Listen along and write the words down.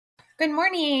Good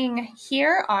morning.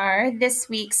 Here are this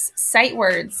week's sight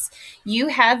words. You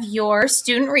have your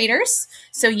student readers,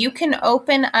 so you can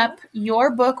open up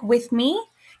your book with me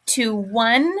to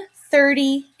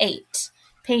 138,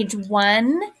 page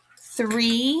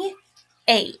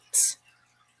 138.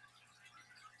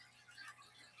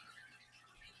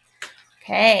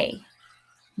 Okay,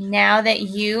 now that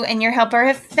you and your helper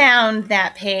have found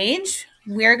that page,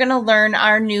 we're going to learn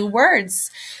our new words.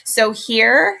 So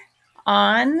here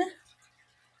on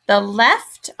the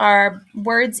left are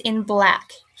words in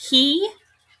black. He,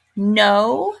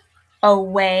 no,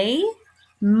 away,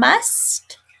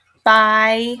 must,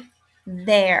 by,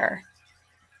 there.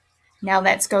 Now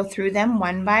let's go through them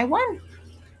one by one.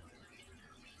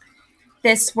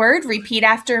 This word, repeat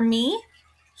after me,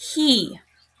 he.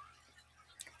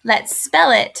 Let's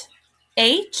spell it,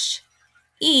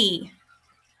 H-E.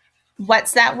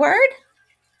 What's that word?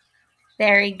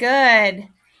 Very good.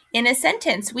 In a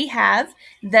sentence, we have,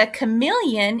 the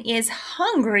chameleon is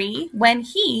hungry when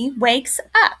he wakes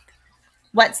up.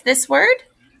 What's this word?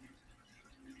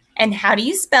 And how do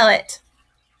you spell it?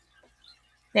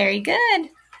 Very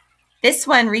good. This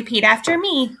one, repeat after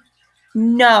me.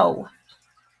 No.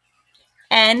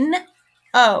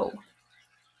 N-O.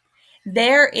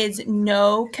 There is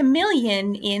no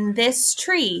chameleon in this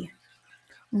tree.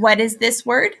 What is this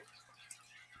word?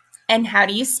 And how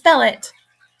do you spell it?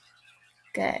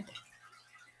 Good.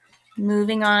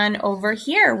 Moving on over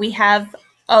here, we have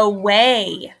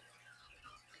away.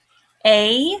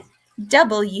 A-W-A-Y.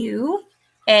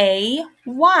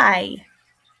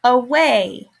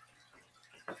 Away.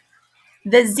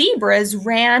 The zebras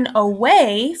ran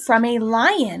away from a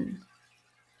lion.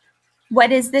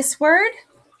 What is this word?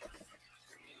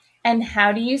 And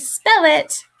how do you spell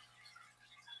it?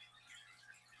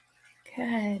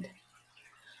 Good.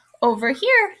 Over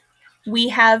here, we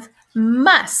have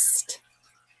must.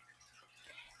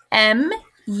 M-U-S-T.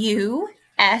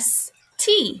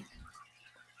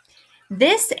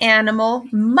 This animal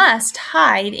must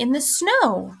hide in the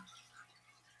snow.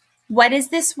 What is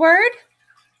this word?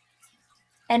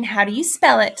 And how do you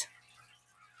spell it?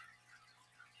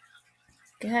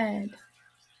 Good.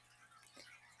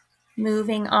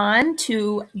 Moving on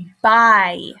to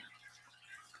by.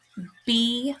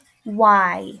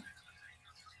 B-Y.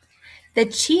 The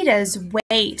cheetahs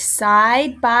wait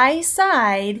side by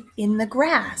side in the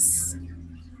grass.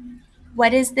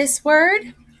 What is this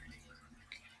word?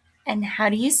 And how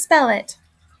do you spell it?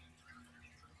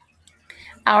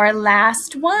 Our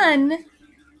last one,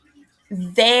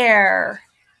 there.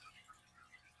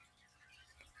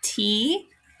 T-H-E-R-E.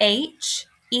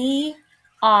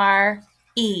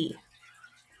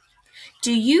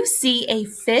 Do you see a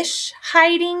fish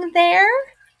hiding there?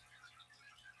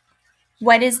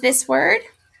 What is this word?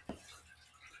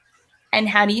 And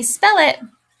how do you spell it?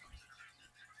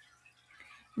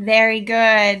 Very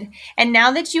good. And now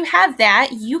that you have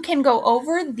that, you can go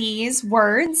over these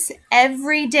words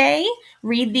every day.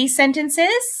 Read these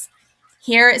sentences.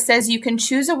 Here it says you can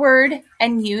choose a word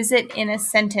and use it in a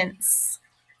sentence.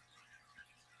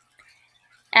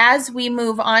 As we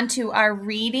move on to our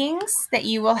readings that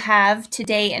you will have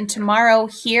today and tomorrow,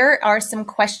 here are some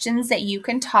questions that you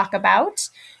can talk about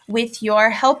with your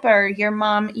helper, your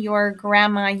mom, your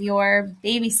grandma, your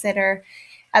babysitter,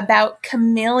 about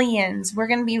chameleons. We're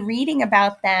going to be reading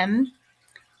about them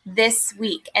this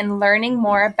week and learning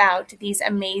more about these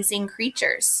amazing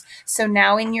creatures. So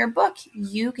now in your book,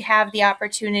 you have the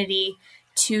opportunity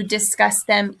to discuss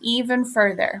them even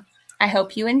further. I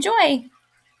hope you enjoy.